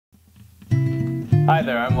Hi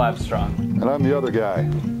there, I'm LabStrong. And I'm the other guy.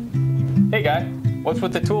 Hey guy, what's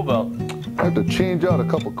with the tool belt? I have to change out a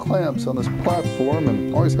couple clamps on this platform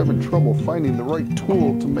and always having trouble finding the right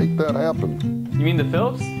tool to make that happen. You mean the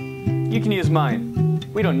Phillips? You can use mine.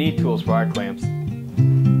 We don't need tools for our clamps.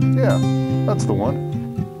 Yeah, that's the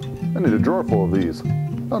one. I need a drawer full of these.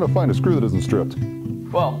 How to find a screw that isn't stripped.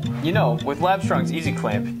 Well, you know, with LabStrong's EZ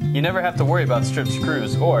Clamp, you never have to worry about stripped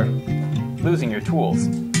screws or losing your tools.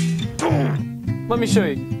 Let me show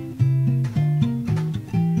you.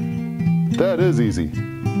 That is easy.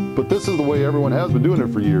 But this is the way everyone has been doing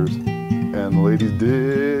it for years. And the ladies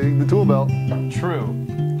dig the tool belt. True.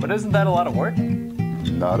 But isn't that a lot of work?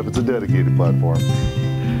 Not if it's a dedicated platform.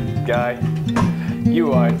 Guy,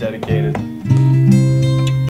 you are dedicated.